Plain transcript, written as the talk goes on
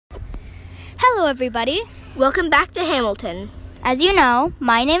Hello, everybody. Welcome back to Hamilton. As you know,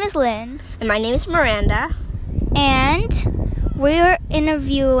 my name is Lynn. And my name is Miranda. And we're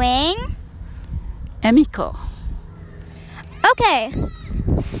interviewing Emiko. Okay,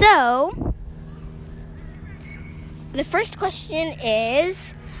 so the first question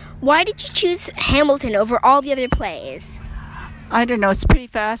is, why did you choose Hamilton over all the other plays? I don't know, it's pretty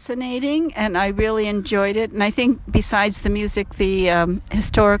fascinating, and I really enjoyed it. And I think besides the music, the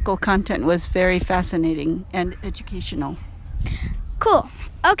historical content was very fascinating and educational. Cool.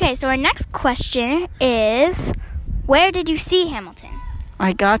 Okay, so our next question is, where did you see Hamilton?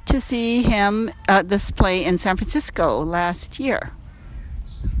 I got to see this play in San Francisco last year.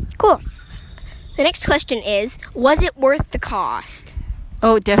 Cool. The next question is, was it worth the cost?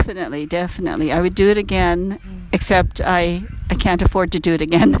 Oh, definitely. I would do it again, except I can't afford to do it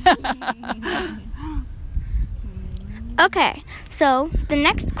again. Okay, so the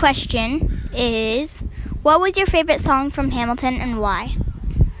next question is, what was your favorite song from Hamilton and why?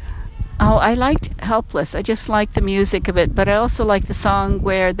 Oh, I liked Helpless. I just liked the music of it, but I also liked the song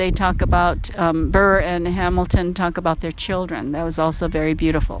where they talk about, Burr and Hamilton talk about their children. That was also very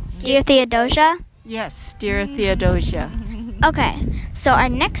beautiful. Dear Theodosia? Yes, Dear Theodosia. Okay, so our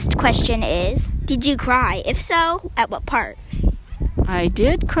next question is, did you cry? If so, at what part? I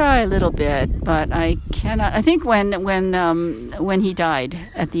did cry a little bit, but I cannot. I think when he died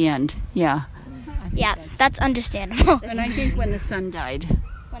at the end. Yeah. Yeah, that's understandable. And I think when the son died.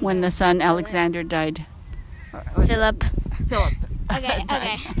 When the son Alexander died. Philip. Philip.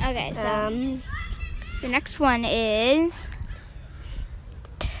 Okay. So the next one is,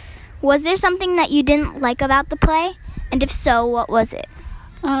 was there something that you didn't like about the play? And if so, what was it?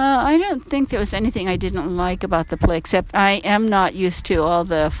 I don't think there was anything I didn't like about the play, except I am not used to all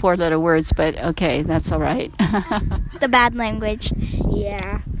the four-letter words, but okay, that's all right. The bad language.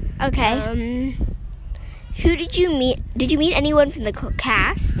 Yeah. Okay. Who did you meet? Did you meet anyone from the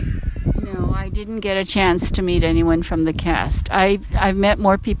cast? No, I didn't get a chance to meet anyone from the cast. I've met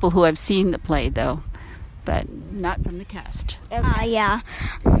more people who have seen the play, though, but not from the cast. Yeah.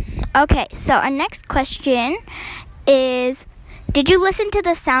 Okay, so our next question is, did you listen to the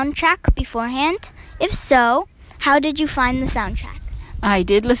soundtrack beforehand? If so, how did you find the soundtrack? I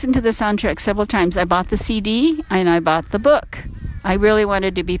did listen to the soundtrack several times. I bought the CD and I bought the book. I really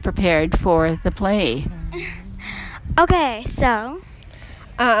wanted to be prepared for the play. Okay, so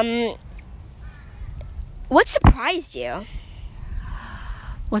what surprised you?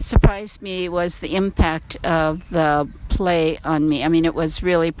 What surprised me was the impact of the play on me. I mean, it was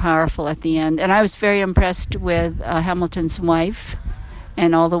really powerful at the end. And I was very impressed with Hamilton's wife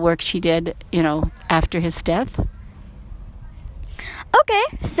and all the work she did, after his death. Okay,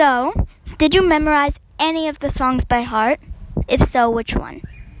 so did you memorize any of the songs by heart? If so, which one?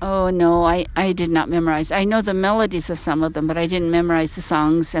 Oh, no, I did not memorize. I know the melodies of some of them, but I didn't memorize the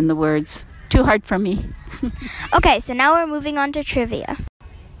songs and the words. Too hard for me. Okay, so now we're moving on to trivia.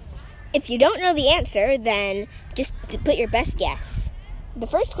 If you don't know the answer, then just put your best guess. The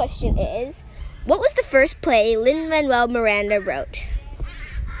first question is, what was the first play Lin-Manuel Miranda wrote?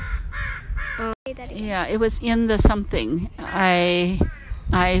 Yeah, it was in the something. I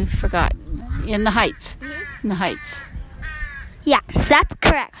forgot. In the Heights. In the Heights. Yeah, so that's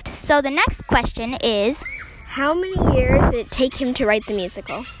correct. So the next question is, how many years did it take him to write the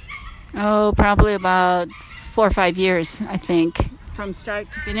musical? Oh, probably about 4 or 5 years, I think. From start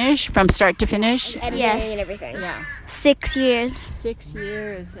to finish? And editing yes. And everything. Yeah. 6 years. 6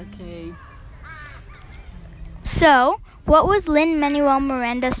 years, okay. So, what was Lin-Manuel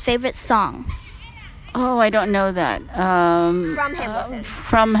Miranda's favorite song? Oh, I don't know that. From Hamilton.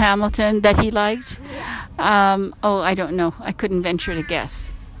 From Hamilton that he liked? I don't know. I couldn't venture to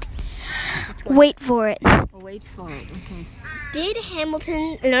guess. Wait for it. Wait for it, okay. Did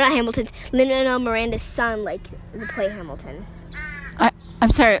Lin-Manuel Miranda's son like the play Hamilton? I'm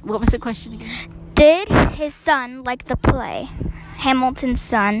sorry, what was the question again? Did his son like the play? Hamilton's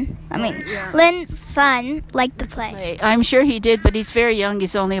son. Lynn's son liked the play. I'm sure he did, but he's very young.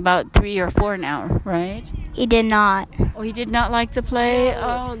 He's only about 3 or 4 now, right? He did not. Oh, he did not like the play?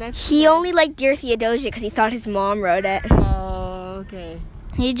 Oh, that's... He only liked Dear Theodosia because he thought his mom wrote it. Oh, okay.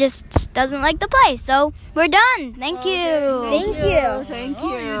 He just doesn't like the play, so we're done. Thank you. Thank you. Thank you.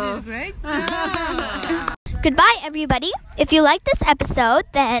 Oh, you did a great job. Goodbye, everybody. If you like this episode,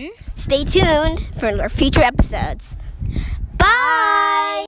 then stay tuned for our future episodes. bye!